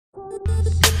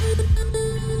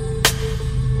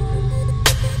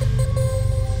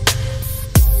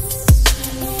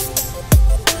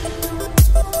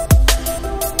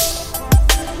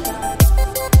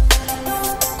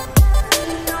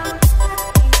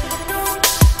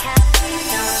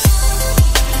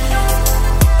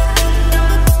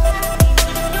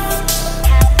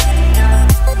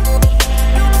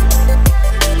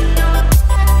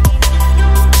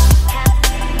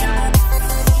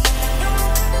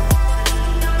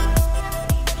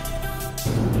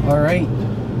Alright,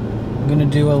 I'm going to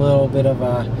do a little bit of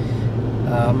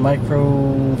a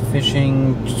micro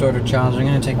fishing sort of challenge. I'm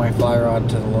going to take my fly rod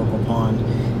to the local pond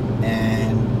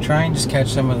and try and just catch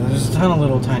some of there's a ton of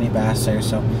little tiny bass there,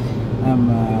 so I'm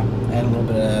adding a little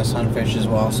bit of sunfish as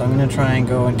well. So I'm going to try and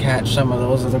go and catch some of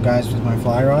those little guys with my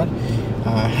fly rod.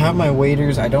 I have my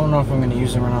waders. I don't know if I'm going to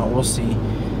use them or not. We'll see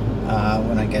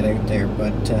when I get out there,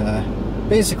 but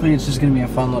basically it's just going to be a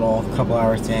fun little couple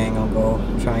hour thing. I'll go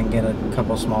try and get a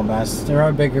couple small bass. There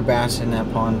are bigger bass in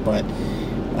that pond, but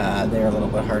they're a little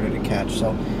bit harder to catch,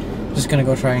 so just going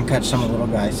to go try and catch some of the little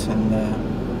guys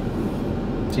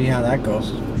and see how that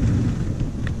goes.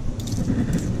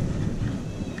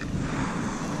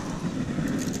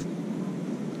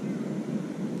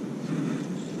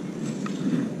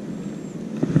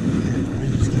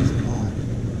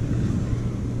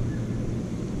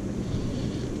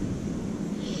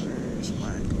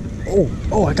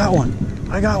 Oh, I got one.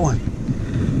 I got one.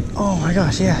 Oh my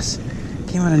gosh, yes.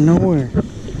 Came out of nowhere.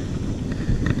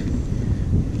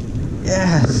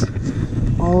 Yes.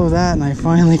 All of that and I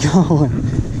finally got one.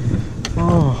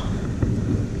 Oh.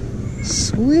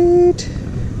 Sweet.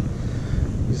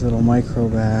 These little micro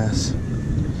bass.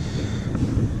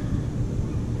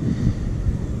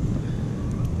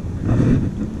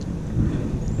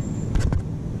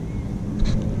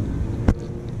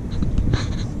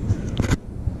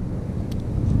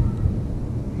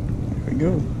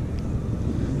 Go.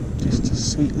 Just a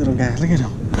sweet little guy. Look at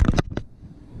him.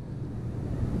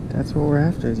 That's what we're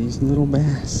after, these little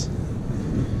bass.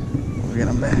 We'll get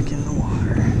them back in the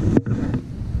water.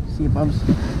 See you, Bubs.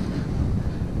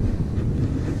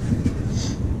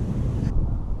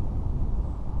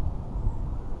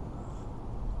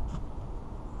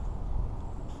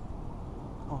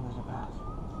 Oh, there's a bass.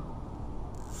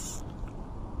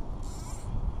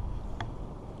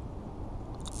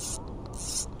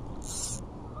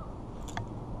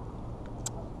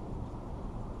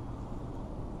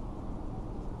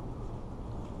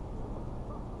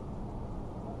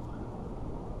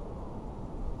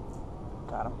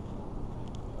 Got him.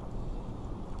 Yeah.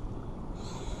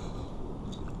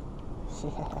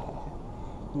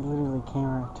 He literally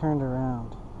turned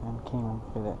around and came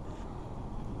up with it.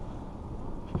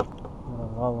 What a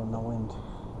lull in the wind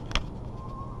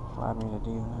allowed me to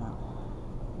do that.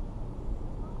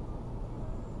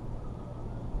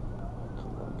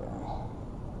 Cute little guy.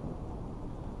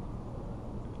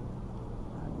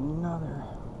 Another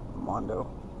mondo.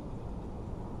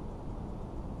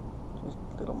 Just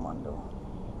little mondo.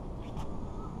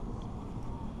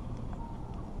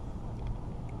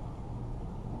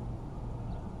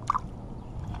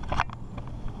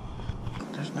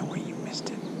 There's no way you missed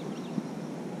it.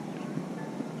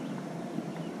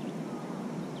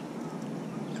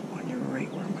 Come on, you're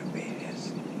right where my bait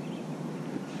is.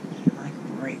 You're like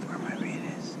right where my bait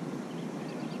is.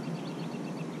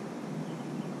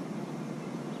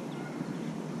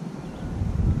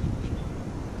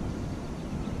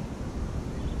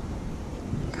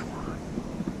 Come on.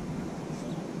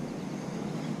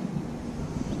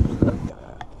 I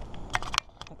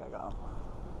think I got him.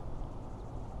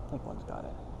 I think one's got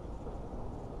it.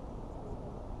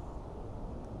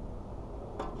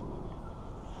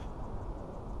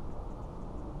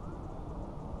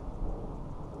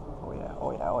 Oh yeah,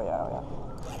 oh yeah, oh yeah, oh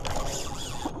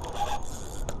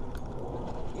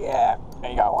yeah. Yeah, I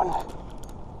got one.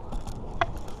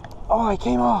 Oh, he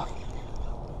came off.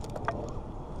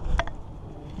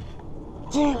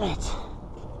 Damn it.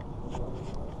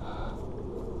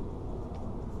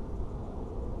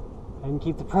 I didn't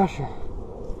keep the pressure.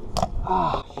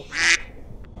 Ah, oh,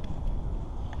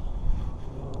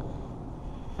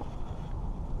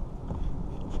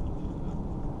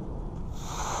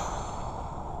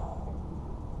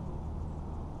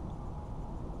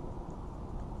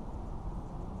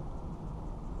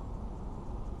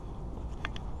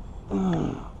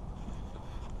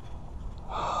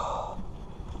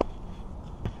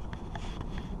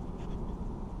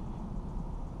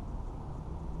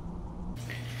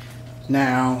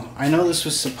 Now, I know this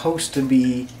was supposed to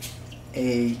be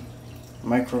a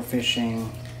microfishing,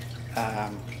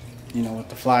 you know, with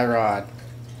the fly rod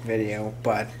video,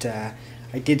 but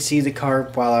I did see the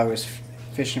carp while I was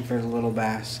fishing for the little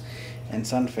bass and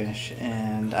sunfish,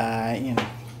 and you know,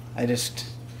 I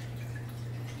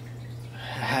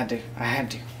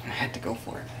had to go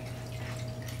for it.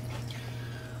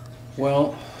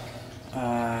 Well,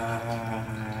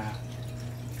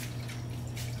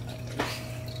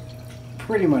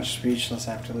 pretty much speechless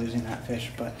after losing that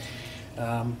fish, but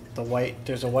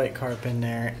there's a white carp in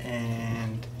there,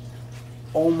 and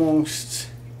almost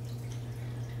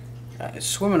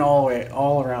swimming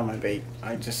all around my bait.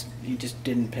 He just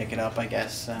didn't pick it up, I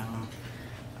guess. I'm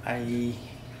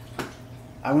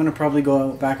gonna probably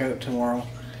go back out tomorrow,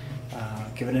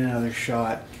 give it another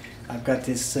shot. I've got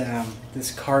this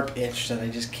this carp itch that I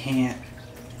just can't,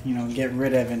 you know, get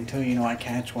rid of until, you know, I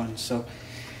catch one. So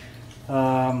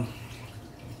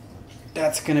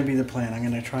that's gonna be the plan. I'm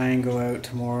gonna try and go out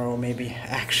tomorrow, maybe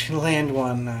actually land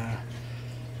one.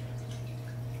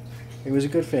 It was a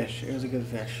good fish. It was a good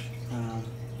fish.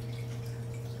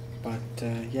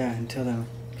 Yeah, until then,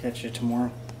 catch you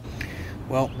tomorrow.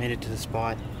 Well, made it to the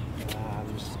spot.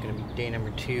 This is gonna be day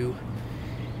number 2.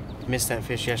 Missed that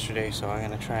fish yesterday, so I'm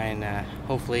gonna try and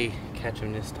hopefully catch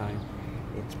him this time.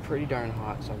 It's pretty darn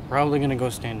hot, so I'm probably gonna go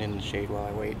stand in the shade while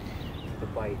I wait for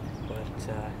the bite, but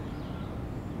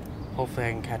hopefully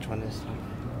I can catch one this time.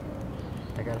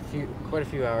 I got quite a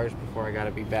few hours before I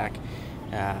gotta be back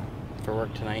for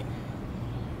work tonight,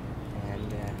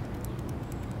 and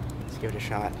let's give it a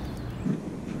shot.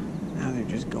 Now they're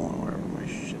just going wherever my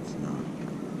shit's not.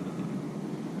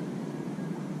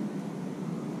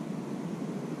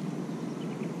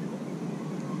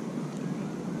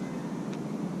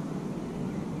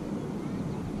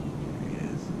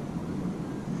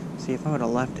 See, if I would have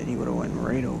left it, he would have went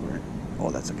right over it. Oh,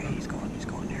 that's okay. He's going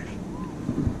there.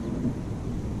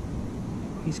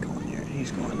 He's going there.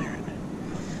 He's going there.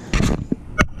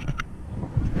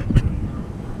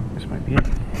 This might be it.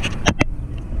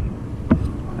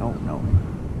 No.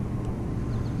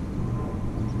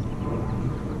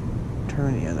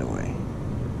 Turn the other way.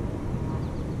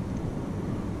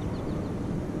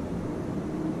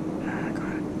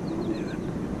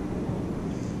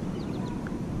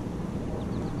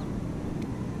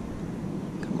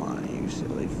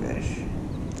 Silly fish.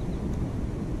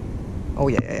 Oh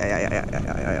yeah.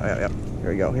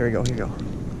 Here we go.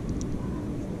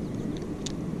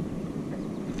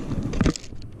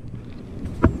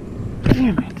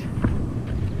 Damn it.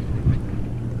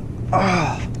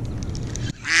 Oh.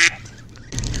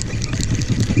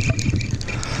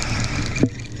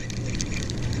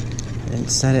 I didn't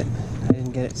set it. I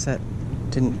didn't get it set.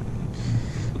 Damn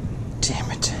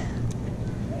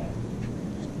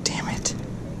it.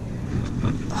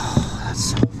 Oh, that's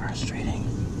so frustrating.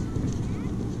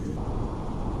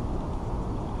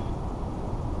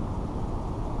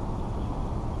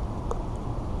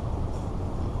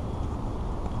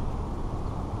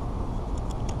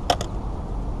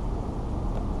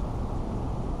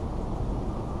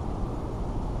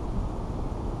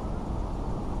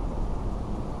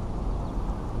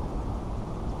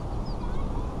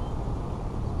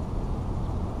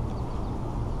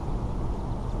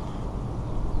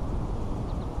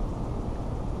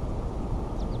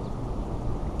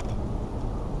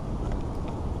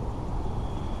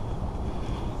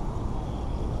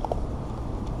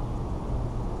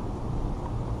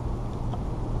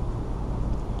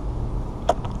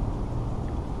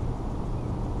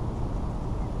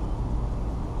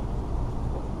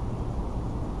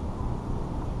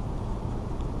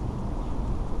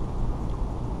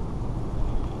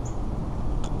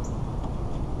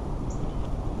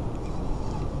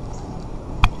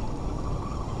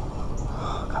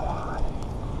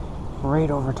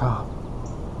 Right over top.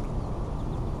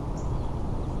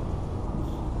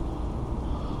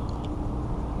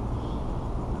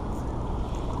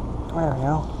 There we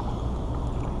go.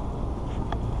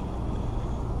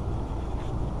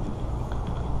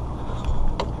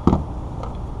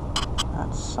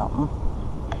 That's something.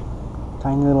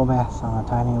 Tiny little bass on a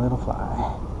tiny little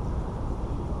fly.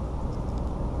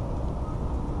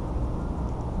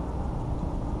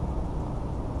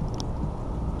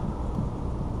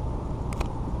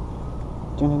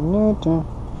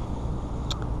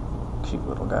 Cute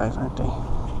little guys, aren't they?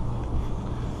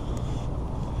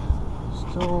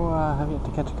 Still have yet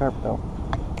to catch a carp though.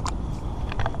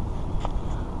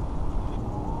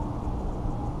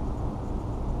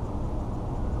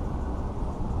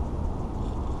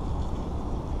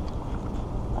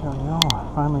 There we go. I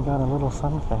finally got a little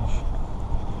sunfish.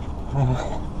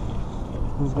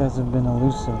 These guys have been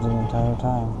elusive the entire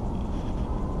time.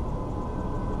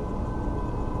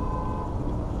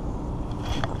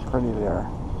 Pretty they are.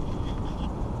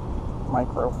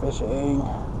 micro fishing.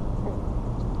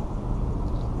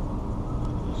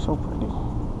 So pretty.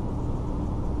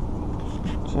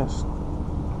 Just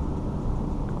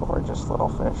gorgeous little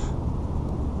fish.